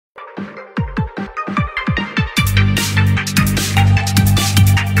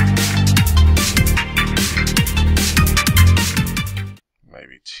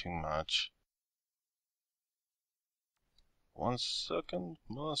too much. 1 second,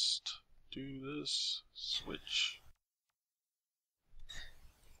 must do this. Switch.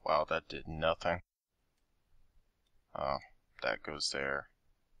 Wow, that did nothing. Oh, that goes there.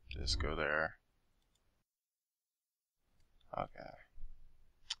 Just go there. Okay.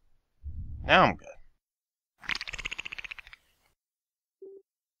 Now I'm good.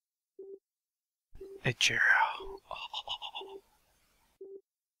 Egeria.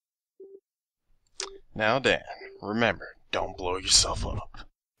 Now Dan, remember, don't blow yourself up.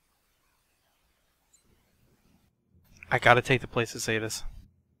 I gotta take the place to say this.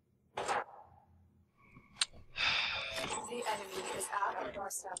 The enemy is at our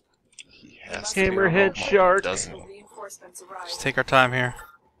doorstep. He has Hammerhead to shark. doesn't he? Reinforcements arrive. Just take our time here.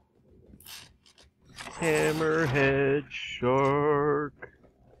 Hammerhead shark.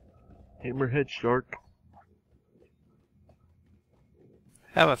 Hammerhead shark.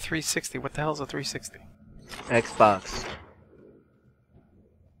 I have a 360. What the hell is a 360? Xbox.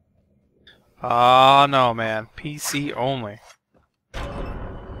 Oh no, man. PC only.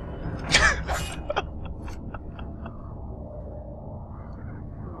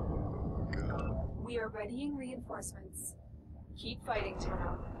 We are readying reinforcements. Keep fighting,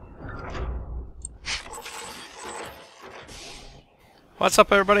 Tono. What's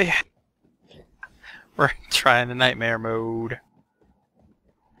up, everybody? We're trying the nightmare mode.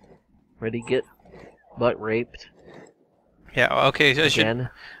 Ready to get butt raped Yeah, okay, so again?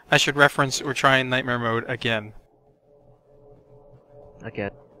 I should reference we're trying nightmare mode again. Okay.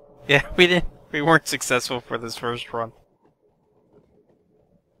 Yeah, we weren't successful for this first run.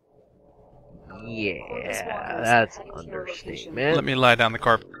 Yeah, that's an understatement. Let me lie down the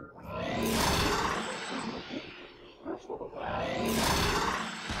carpet.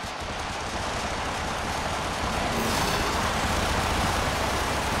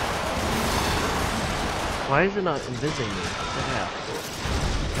 Why is it not invising me? What the hell?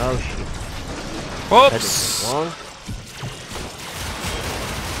 Oh shit. That Whoops! is wrong.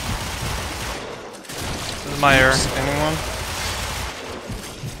 This is my error. Anyone?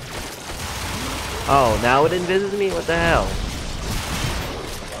 Oh, now it invises me? What the hell?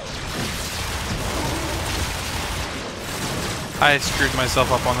 I screwed myself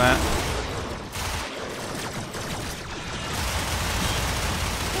up on that.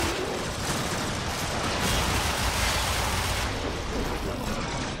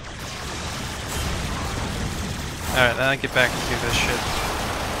 Alright, then I get back and do this shit.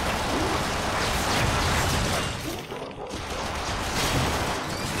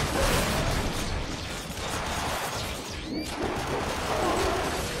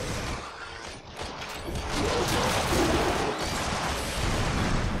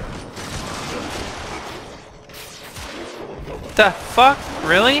 The fuck?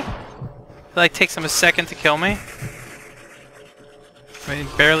 Really? It like takes him a second to kill me? I mean,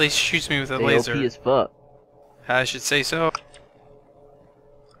 he barely shoots me with a They laser. OP as fuck. I should say so.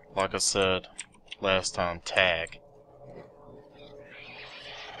 Like I said last time, tag.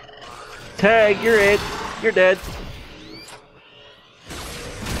 Tag, you're it. You're dead.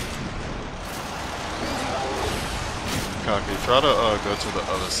 Cocky, try to go to the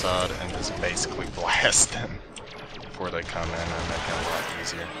other side and just basically blast them before they come in and make it a lot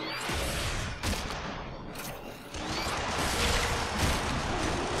easier.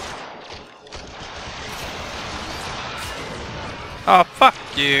 Oh, fuck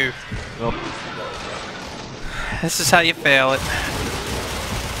you. Well, This is how you fail it.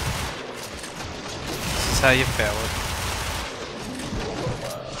 This is how you fail it.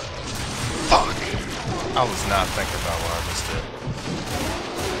 Fuck! I was not thinking about what I just did.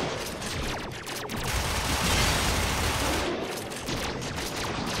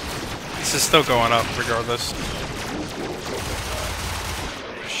 This is still going up regardless.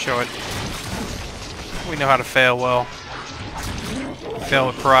 Show it. We know how to fail well. Fail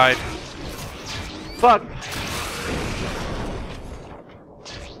with pride. fuck.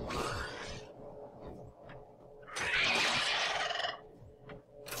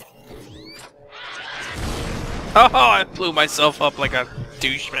 Oh, I blew myself up like a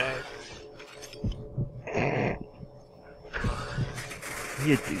douchebag.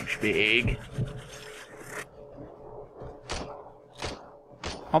 You douchebag.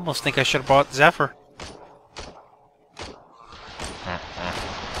 Almost think I should have bought Zephyr.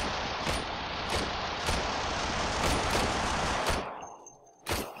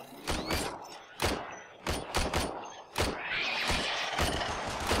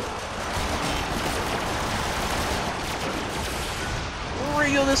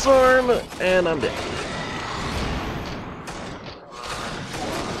 Reel this arm, and I'm dead.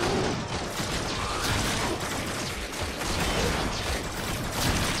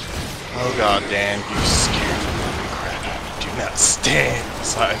 Oh god damn, you scared crap. Do not stand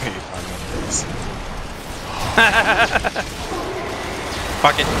beside me if I'm in this.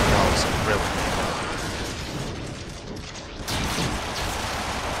 Fuck it. That was really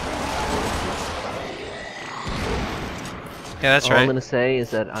Yeah, that's All right. I'm gonna say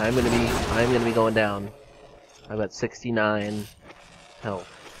is that I'm gonna be going down. I'm at 69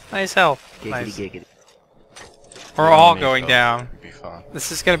 health. Nice health. Giggity Nice. giggity. We're Yeah, all me going too. down. It'd be fun.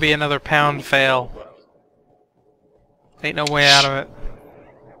 This is gonna be another pound fail. Ain't no way out of it.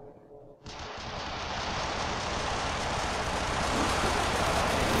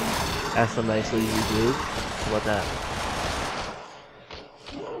 That's some nicely used loot. How about that?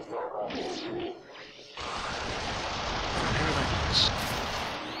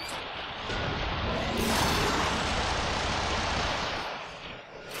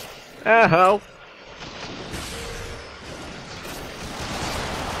 Ow!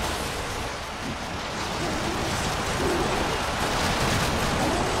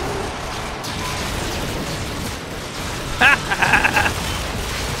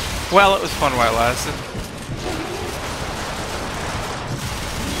 Well, it was fun while it lasted.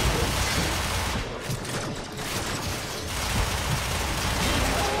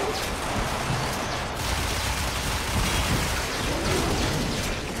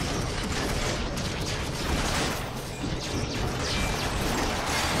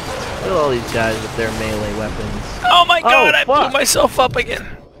 Look at all these guys with their melee weapons. Oh my god, I blew fuck. myself up again.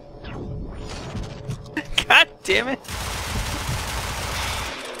 God damn it.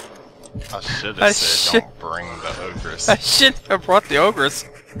 I should I have said should- don't bring the ogress. I shouldn't have brought the ogress.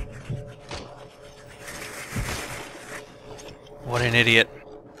 What an idiot.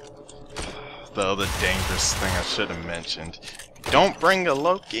 The other dangerous thing I should have mentioned. Don't bring a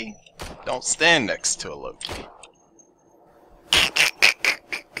Loki. Don't stand next to a Loki.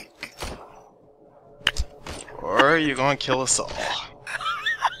 Or you're gonna kill us all.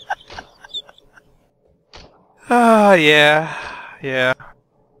 Ah, yeah. Yeah.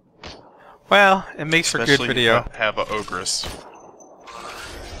 Well, it makes for good Especially video. if you have an ogress.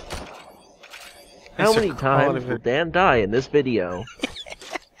 How Makes for many quality times will vid- Dan die in this video?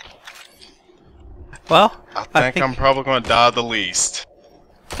 Well, I think I'm probably gonna die the least.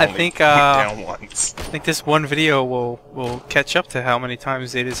 I Only think down once. I think this one video will catch up to how many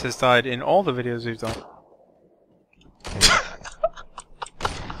times Zetas has died in all the videos we've done.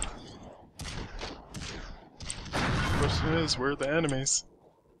 Question is, where are the enemies?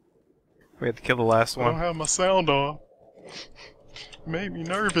 We had to kill the last I don't one. have my sound on. Made me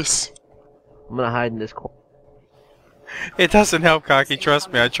nervous. I'm gonna hide in this corner. It doesn't help, Cocky.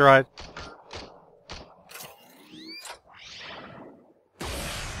 Trust me, I tried.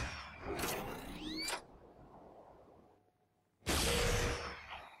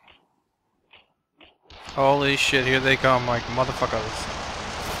 Holy shit, here they come like motherfuckers.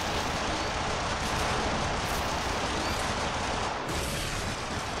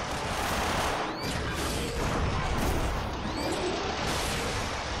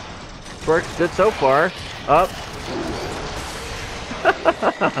 Works good so far. Up.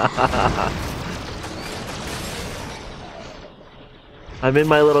 I'm in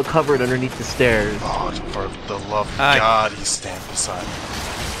my little cupboard underneath the stairs. Oh, for the love of Hi. God, he's standing beside me.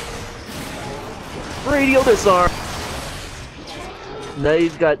 Radial disarm. Now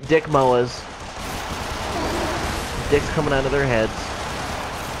you've got dick moas. Dicks coming out of their heads.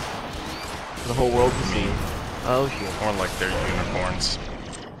 For the whole world to see. Oh shit. More like they're unicorns.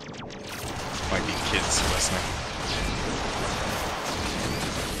 Might be kids listening.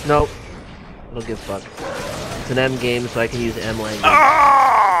 Nope. I don't give a fuck. It's an M game, so I can use M language.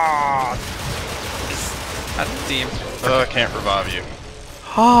 Ah! God damn. I can't revive you.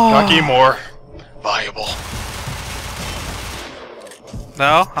 Oh. Cocky more viable.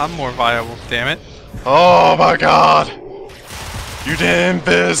 No, I'm more viable, damn it. Oh my God! You damn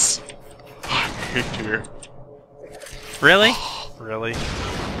biz! I hate you. Really? Really?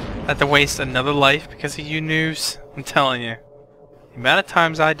 Had to waste another life because of you noobs? I'm telling you. The amount of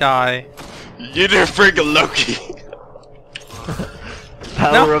times I die. You did friggin' Loki.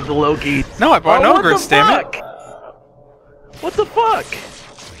 Power No. of the Loki. No, I brought Oh, an ogress, damn it. What the fuck?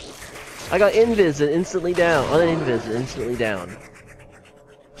 I got invis and instantly down. Uninvis and instantly down.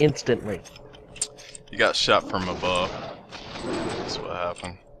 Instantly. You got shot from above. That's what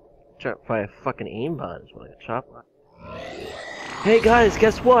happened. Shot by a fucking aimbot is what I got shot by. Hey guys,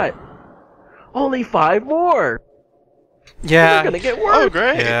 guess what? Only 5 more! Yeah. We're gonna get worse! Oh,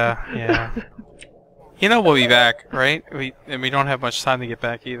 great! Yeah, yeah. You know we'll be back, right? And we don't have much time to get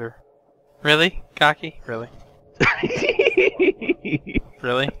back either. Really? Cocky? Really?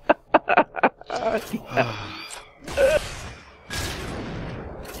 Really?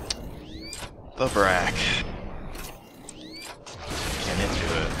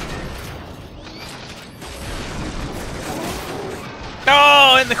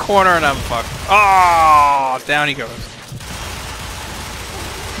 went in the corner and I'm fucked. Oh, down he goes.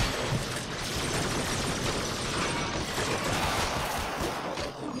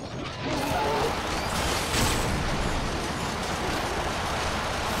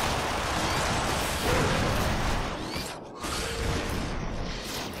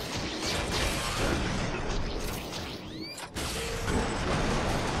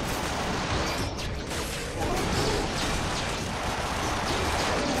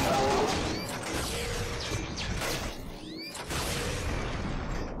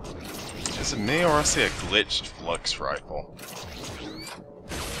 Is it me or I see a glitched flux rifle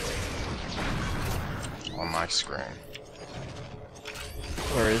on my screen?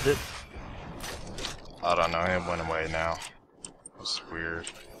 Or is it? I don't know, it went away now. It's weird.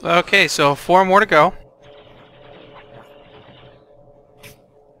 Okay, so 4 more to go.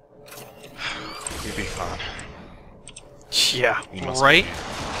 We'd be fine. Yeah, We must right?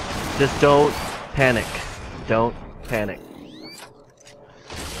 Just don't panic. Don't panic.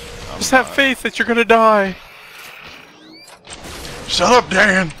 Just have faith that you're gonna die. Shut up,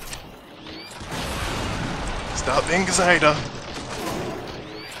 Dan! Stop being Zeta.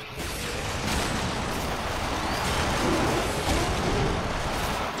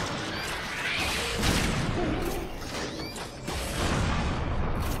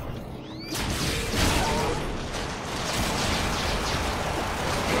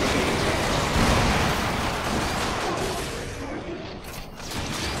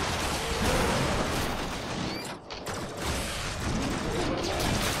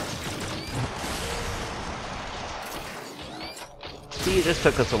 See, this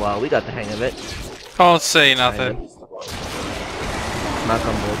took us a while. We got the hang of it. Don't say nothing. Knock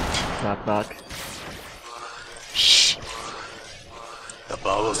on wood. Knock, knock. Shh. The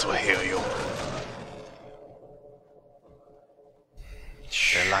bubbles will heal you.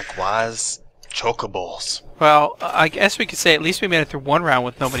 They're like wise chocoballs. Well, I guess we could say at least we made it through 1 round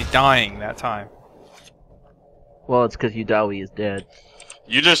with nobody dying that time. Well, it's because Udawi is dead.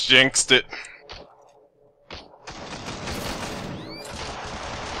 You just jinxed it.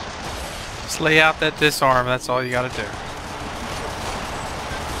 Just lay out that disarm, that's all you gotta do.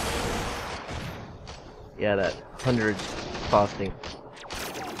 Yeah, that 100 costing.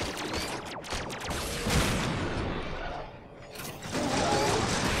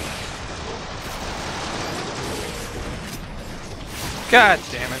 God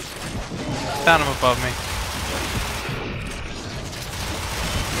damn it. Found him above me.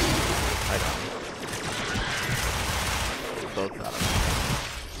 I got it. Both got him.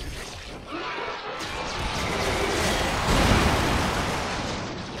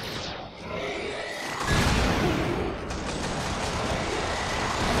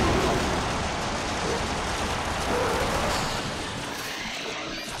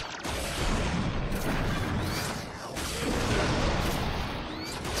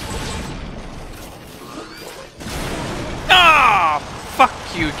 Fuck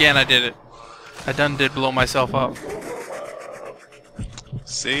you again, I did it. I done did blow myself up.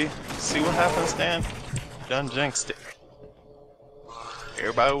 See? See what happens, Dan? Done jinxed it.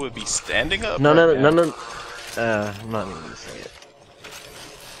 Everybody would be standing up. No, right no, now. no, no. I'm not even gonna say it.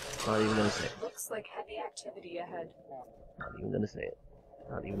 Not even gonna say it. Looks like heavy activity ahead. Not even gonna say it.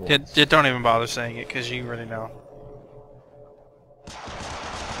 Not even Yeah, once. don't even bother saying it, because you already know.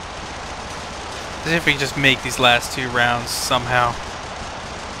 As if we just make these last 2 rounds somehow.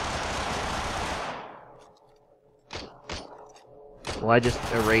 Well, I just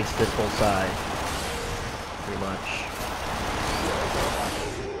erased this whole side. Pretty much.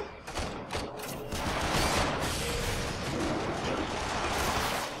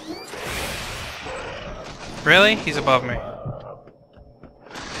 Really? He's above me. I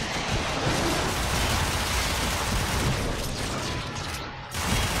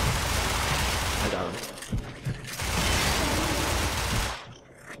got him.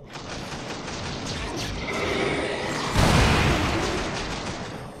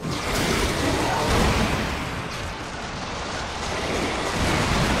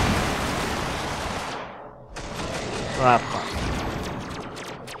 Ah, fuck.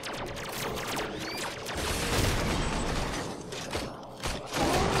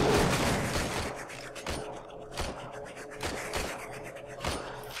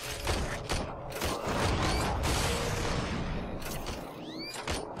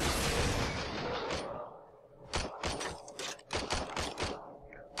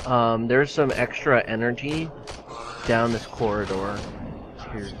 There's some extra energy down this corridor.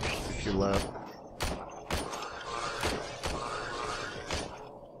 If you're low.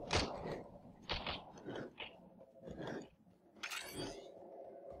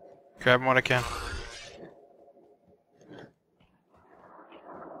 Grabbing what I can.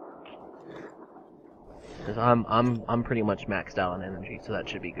 Because I'm pretty much maxed out on energy, so that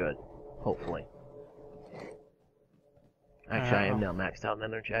should be good. Hopefully. Actually, I am now maxed out on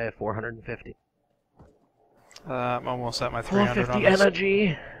energy. I have 450. I'm almost at my 300 on 450 this.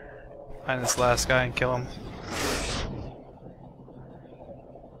 energy! Find this last guy and kill him.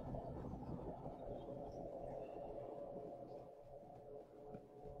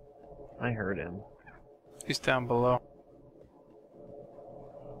 I heard him. He's down below.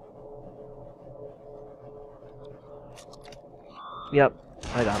 Yep,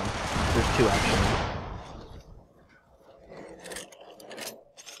 I got him. There's two actually.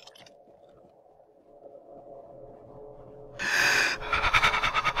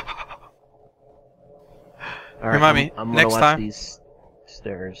 Alright, Remind me, I'm gonna next watch time- these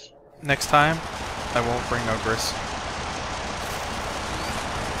stairs. Next time, I won't bring Ogres.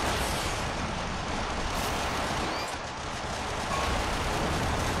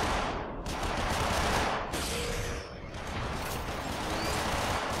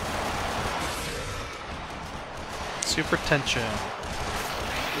 Super tension.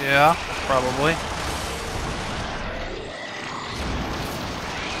 Yeah, probably.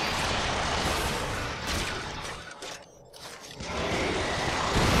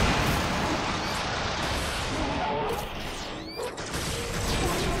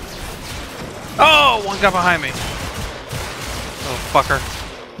 Oh, one got behind me. Oh, fucker.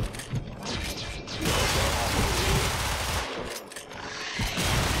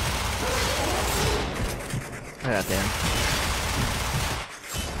 Ah, damn.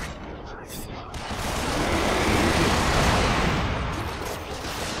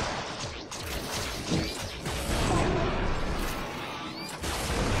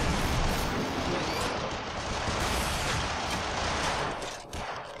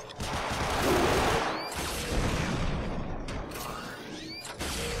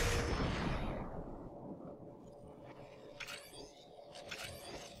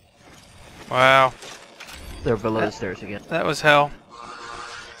 Wow, They're below the stairs again. that was hell.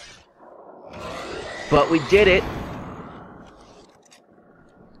 But we did it!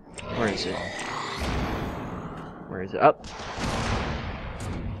 Where is it? Where is it? Up!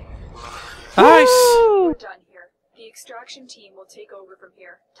 Nice! We're done here. The extraction team will take over from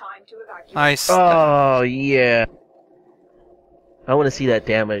here. Time to evacuate. Nice. Oh, yeah. I want to see that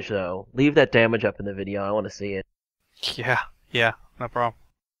damage, though. Leave that damage up in the video. I want to see it. Yeah, no problem.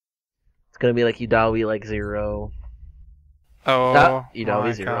 It's gonna be like Udawi, like 0. Oh, Ah, you know, my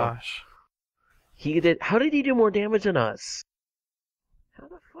he's 0. gosh. He did. How did he do more damage than us? How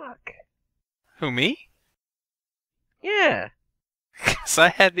the fuck? Who, me? Yeah. Because I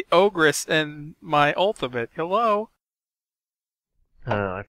had the Ogress and my ultimate. Hello? I